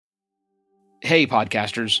Hey,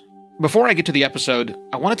 podcasters. Before I get to the episode,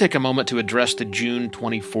 I want to take a moment to address the June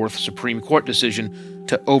 24th Supreme Court decision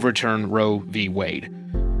to overturn Roe v. Wade.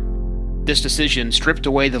 This decision stripped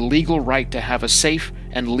away the legal right to have a safe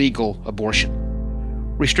and legal abortion.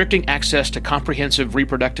 Restricting access to comprehensive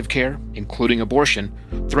reproductive care, including abortion,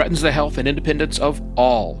 threatens the health and independence of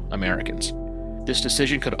all Americans. This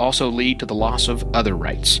decision could also lead to the loss of other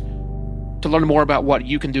rights. To learn more about what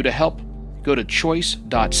you can do to help, go to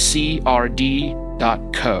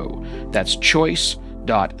choice.crd.co. That's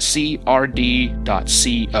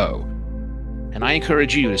choice.crd.co. And I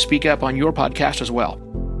encourage you to speak up on your podcast as well.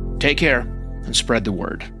 Take care and spread the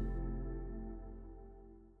word.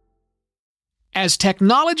 As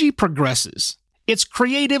technology progresses, it's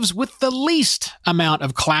creatives with the least amount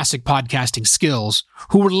of classic podcasting skills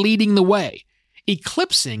who are leading the way,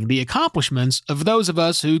 eclipsing the accomplishments of those of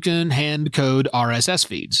us who can hand code RSS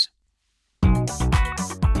feeds.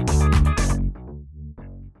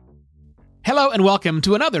 Hello and welcome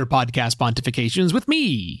to another Podcast Pontifications with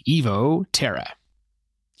me, Evo Terra.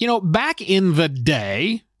 Back in the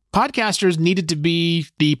day, podcasters needed to be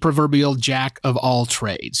the proverbial jack of all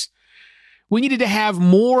trades. We needed to have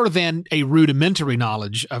more than a rudimentary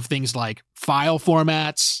knowledge of things like file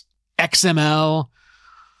formats, XML,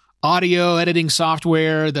 audio editing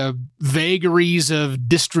software, the vagaries of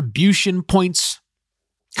distribution points,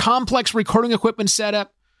 complex recording equipment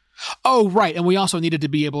setup. Oh, right. And we also needed to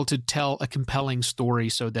be able to tell a compelling story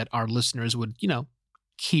so that our listeners would,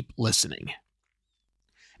 keep listening.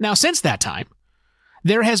 Now, since that time,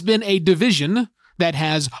 there has been a division that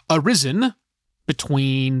has arisen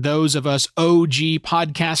between those of us OG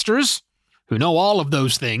podcasters who know all of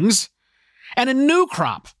those things and a new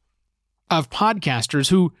crop of podcasters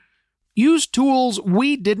who use tools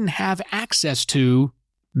we didn't have access to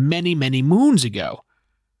many, many moons ago.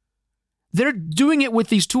 They're doing it with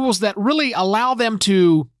these tools that really allow them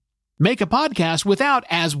to make a podcast without,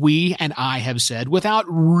 as we and I have said, without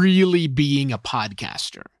really being a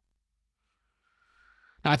podcaster.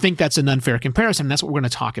 Now, I think that's an unfair comparison. That's what we're going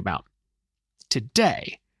to talk about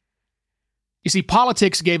today. You see,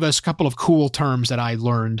 politics gave us a couple of cool terms that I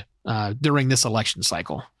learned during this election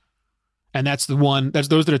cycle. And those are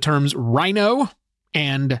the terms rhino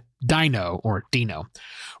and dino, or Dino.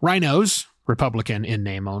 Rhinos, Republican in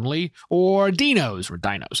name only, or dinos, or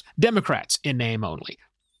dinos, Democrats in name only.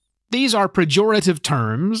 These are pejorative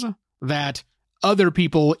terms that other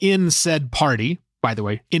people in said party, by the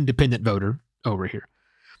way, independent voter over here,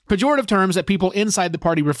 pejorative terms that people inside the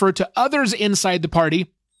party refer to others inside the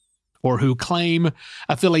party, or who claim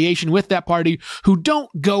affiliation with that party, who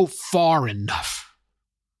don't go far enough.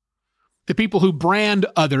 The people who brand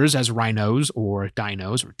others as rhinos or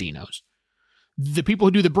dinos or dinos. The people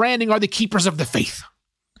who do the branding are the keepers of the faith.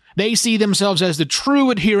 They see themselves as the true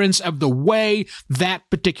adherents of the way that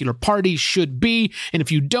particular party should be. And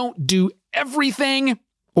if you don't do everything,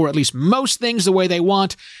 or at least most things the way they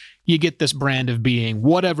want, you get this brand of being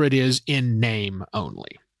whatever it is in name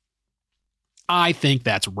only. I think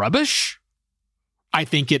that's rubbish. I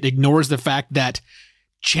think it ignores the fact that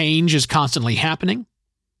change is constantly happening.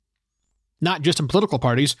 Not just in political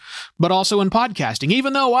parties, but also in podcasting.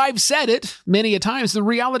 Even though I've said it many a times, the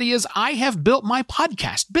reality is I have built my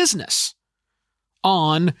podcast business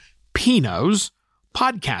on PINOs,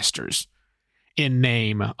 podcasters in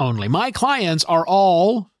name only. My clients are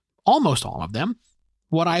almost all of them,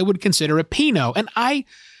 what I would consider a PINO. And I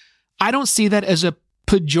don't see that as a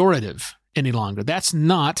pejorative any longer. That's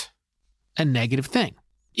not a negative thing.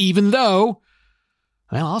 Even though,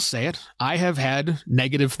 well, I'll say it, I have had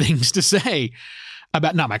negative things to say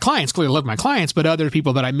about, not my clients, clearly love my clients, but other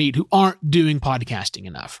people that I meet who aren't doing podcasting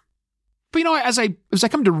enough. But as I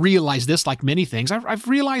come to realize this, like many things, I've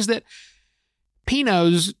realized that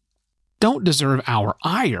PINOs don't deserve our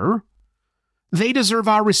ire. They deserve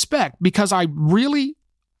our respect, because I really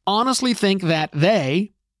honestly think that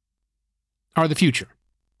they are the future.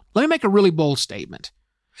 Let me make a really bold statement.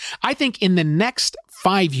 I think in the next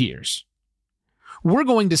 5 years, we're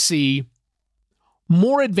going to see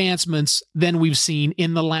more advancements than we've seen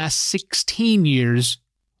in the last 16 years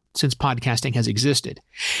since podcasting has existed.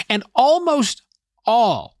 And almost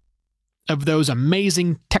all of those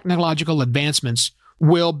amazing technological advancements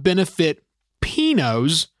will benefit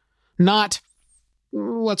PINOs, not,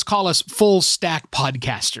 let's call us full stack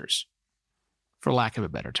podcasters, for lack of a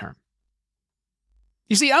better term.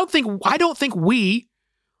 You see, I don't think we,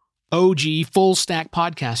 OG full stack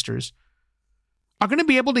podcasters, are going to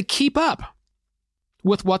be able to keep up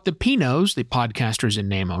with what the PINOs, the podcasters in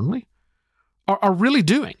name only, are really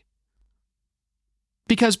doing.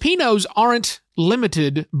 Because PINOs aren't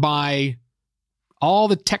limited by all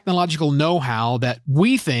the technological know-how that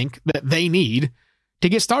we think that they need to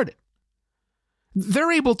get started.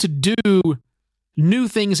 They're able to do new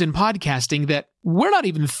things in podcasting that we're not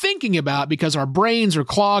even thinking about because our brains are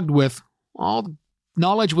clogged with all the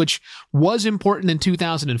knowledge which was important in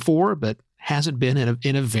 2004, but hasn't been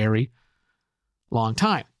in a very long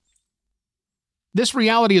time. This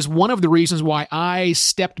reality is one of the reasons why I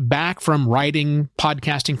stepped back from writing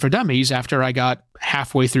Podcasting for Dummies after I got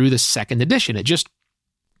halfway through the second edition. It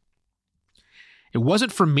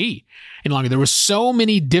wasn't for me any longer. There were so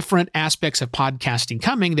many different aspects of podcasting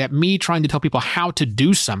coming that me trying to tell people how to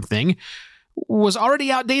do something was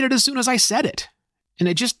already outdated as soon as I said it. And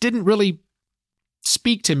it just didn't really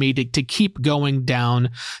speak to me to keep going down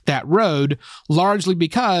that road, largely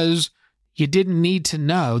because you didn't need to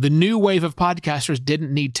know. The new wave of podcasters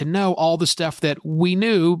didn't need to know all the stuff that we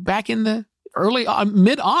knew back in the early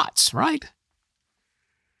mid-aughts, right?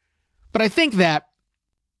 But I think that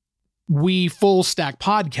we full stack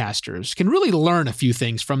podcasters can really learn a few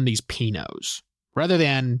things from these PINOs. Rather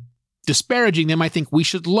than disparaging them, I think we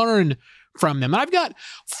should learn from them. And I've got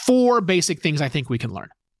 4 basic things I think we can learn.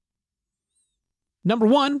 Number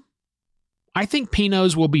 1, I think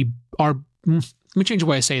PINOs let me change the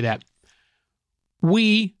way I say that.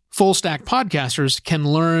 We full stack podcasters can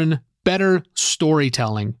learn better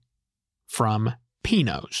storytelling from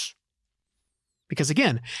PINOs. Because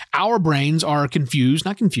again, our brains are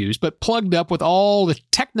plugged up with all the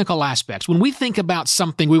technical aspects. When we think about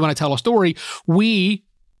something, we want to tell a story, we,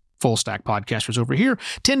 full stack podcasters over here,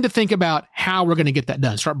 tend to think about how we're going to get that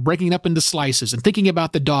done. Start breaking it up into slices and thinking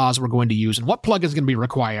about the DAWs we're going to use and what plugin is going to be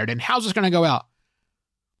required and how's this going to go out.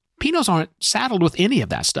 PINOs aren't saddled with any of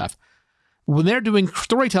that stuff. When they're doing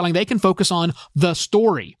storytelling, they can focus on the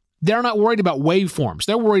story. They're not worried about waveforms.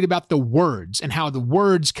 They're worried about the words and how the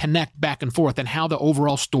words connect back and forth and how the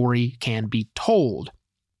overall story can be told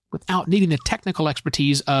without needing the technical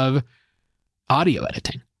expertise of audio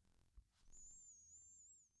editing.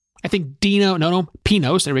 I think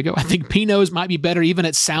PINOs, there we go. I think PINOs might be better even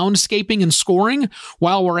at soundscaping and scoring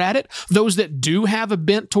while we're at it. Those that do have a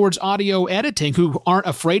bent towards audio editing who aren't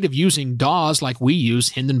afraid of using DAWs like we use,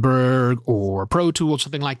 Hindenburg or Pro Tools,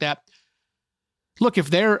 something like that. Look,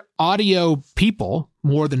 if they're audio people,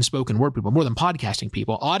 more than spoken word people, more than podcasting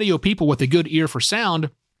people, audio people with a good ear for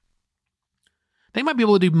sound, they might be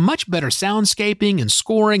able to do much better soundscaping and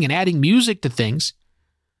scoring and adding music to things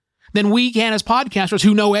than we can as podcasters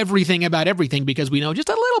who know everything about everything because we know just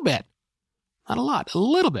a little bit, not a lot, a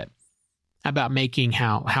little bit about making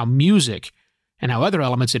how music and how other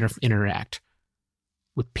elements interact.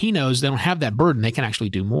 With PINOs, they don't have that burden. They can actually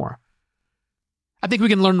do more. I think we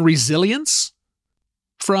can learn resilience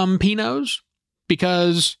from PINOs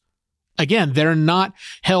because, again, they're not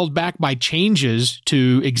held back by changes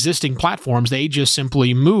to existing platforms. They just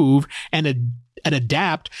simply move and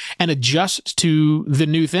adapt and adjust to the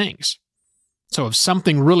new things. So if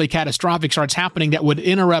something really catastrophic starts happening that would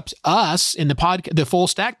interrupt us in the full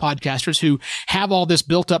stack podcasters who have all this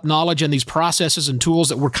built up knowledge and these processes and tools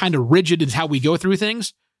that we're kind of rigid in how we go through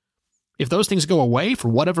things, if those things go away for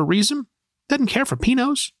whatever reason, doesn't care for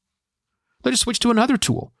PINOs. They'll just switch to another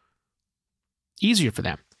tool. Easier for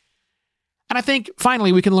them. And I think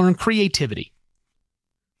finally we can learn creativity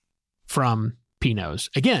from PINOs.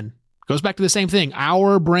 Again, goes back to the same thing.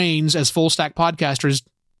 Our brains as full stack podcasters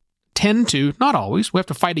tend to, not always, we have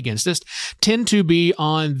to fight against this, tend to be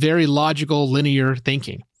on very logical, linear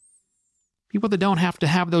thinking. People that don't have to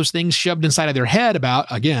have those things shoved inside of their head about,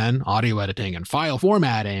 again, audio editing and file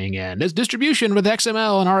formatting and this distribution with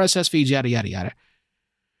XML and RSS feeds, yada, yada, yada.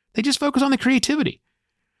 They just focus on the creativity.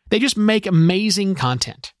 They just make amazing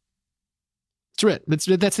content. That's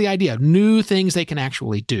it. That's the idea. New things they can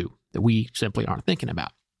actually do that we simply aren't thinking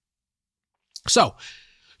about. So,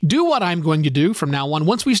 do what I'm going to do from now on.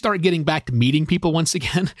 Once we start getting back to meeting people once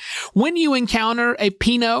again, when you encounter a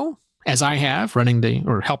PINO, as I have,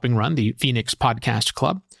 helping run the Phoenix Podcast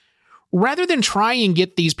Club, rather than try and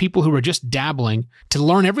get these people who are just dabbling to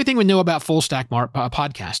learn everything we know about full stack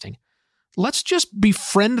podcasting, let's just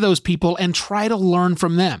befriend those people and try to learn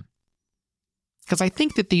from them. Because I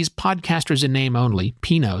think that these podcasters in name only,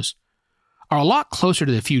 PINOs, are a lot closer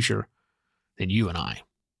to the future than you and I.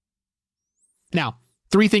 Now,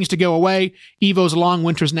 3 things to go away. Evo's long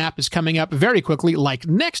winter's nap is coming up very quickly. Like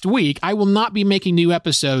next week, I will not be making new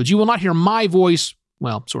episodes. You will not hear my voice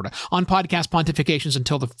well, sort of, on podcast pontifications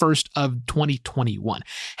until the 1st of 2021.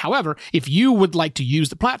 However, if you would like to use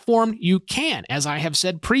the platform, you can. As I have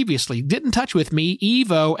said previously, get in touch with me,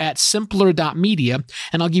 evo@simpler.media,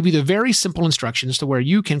 and I'll give you the very simple instructions to where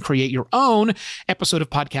you can create your own episode of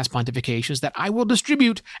Podcast Pontifications that I will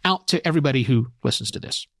distribute out to everybody who listens to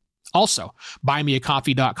this. Also,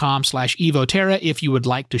 buymeacoffee.com/evoterra if you would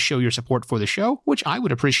like to show your support for the show, which I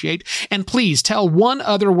would appreciate. And please tell one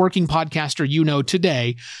other working podcaster you know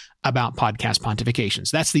today about Podcast Pontifications.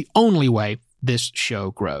 That's the only way this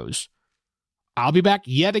show grows. I'll be back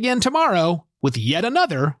yet again tomorrow with yet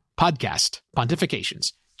another Podcast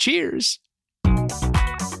Pontifications. Cheers.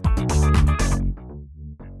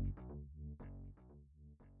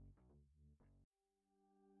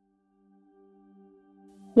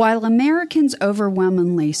 While Americans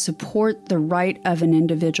overwhelmingly support the right of an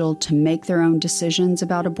individual to make their own decisions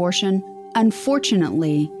about abortion,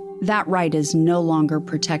 unfortunately, that right is no longer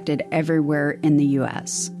protected everywhere in the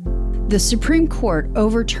U.S. The Supreme Court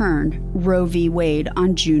overturned Roe v. Wade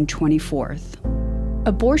on June 24th.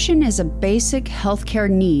 Abortion is a basic healthcare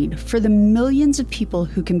need for the millions of people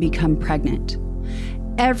who can become pregnant.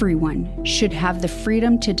 Everyone should have the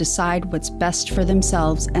freedom to decide what's best for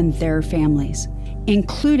themselves and their families,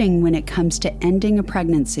 including when it comes to ending a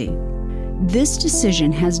pregnancy. This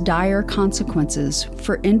decision has dire consequences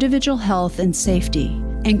for individual health and safety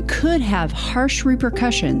and could have harsh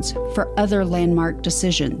repercussions for other landmark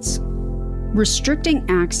decisions. Restricting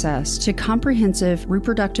access to comprehensive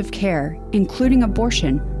reproductive care, including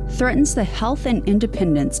abortion, threatens the health and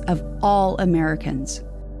independence of all Americans.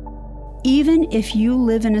 Even if you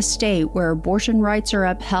live in a state where abortion rights are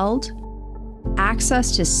upheld,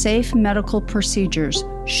 access to safe medical procedures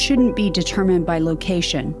shouldn't be determined by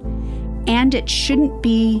location, and it shouldn't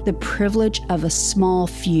be the privilege of a small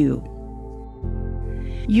few.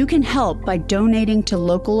 You can help by donating to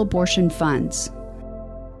local abortion funds.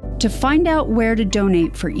 To find out where to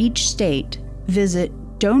donate for each state, visit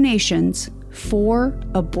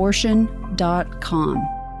donationsforabortion.com.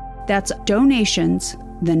 That's donations,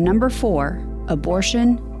 the number 4,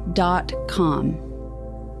 abortion.com.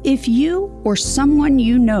 If you or someone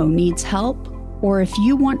you know needs help, or if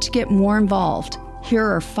you want to get more involved, here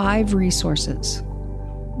are 5 resources.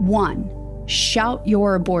 1. Shout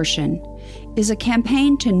Your Abortion is a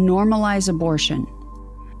campaign to normalize abortion.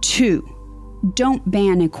 2. Don't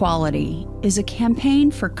Ban Equality is a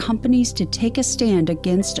campaign for companies to take a stand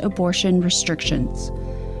against abortion restrictions.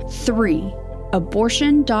 3.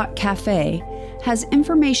 Abortion.cafe has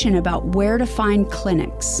information about where to find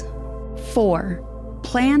clinics. 4.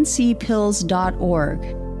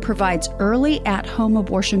 PlanCpills.org provides early at-home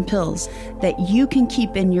abortion pills that you can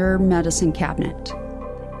keep in your medicine cabinet.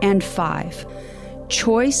 And 5.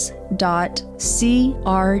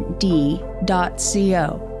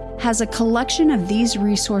 Choice.crd.co has a collection of these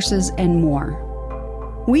resources and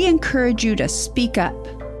more. We encourage you to speak up,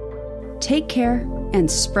 take care, and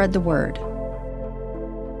spread the word.